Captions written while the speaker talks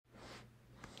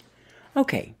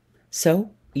Okay,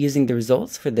 so using the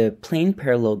results for the plane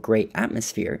parallel gray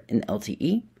atmosphere in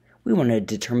LTE, we want to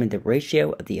determine the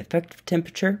ratio of the effective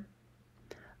temperature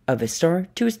of a star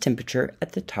to its temperature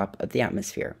at the top of the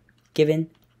atmosphere, given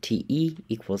TE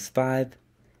equals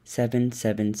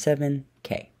 5777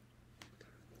 K.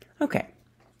 Okay,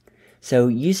 so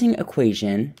using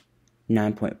equation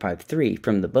 9.53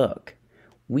 from the book,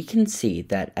 we can see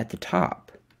that at the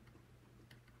top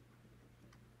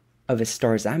of a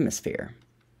star's atmosphere,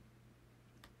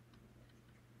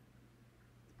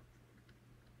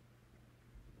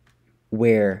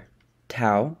 where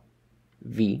tau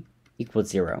v equals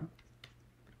 0,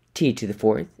 t to the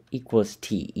fourth equals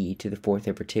te to the fourth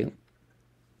over 2,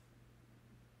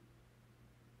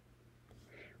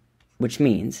 which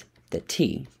means that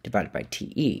t divided by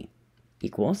te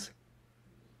equals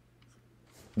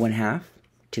 1/2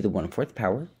 to the 1/4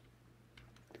 power.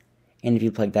 And if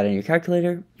you plug that in your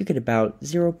calculator, you get about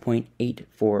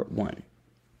 0.841.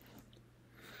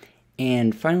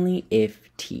 And finally, if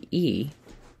TE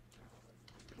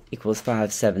equals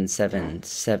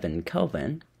 5777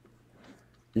 Kelvin,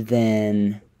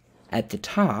 then at the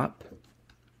top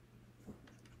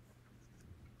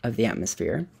of the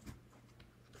atmosphere,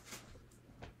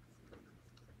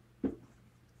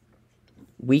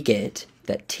 we get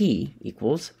that T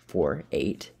equals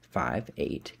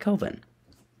 4858 Kelvin.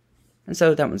 And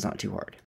so that one's not too hard.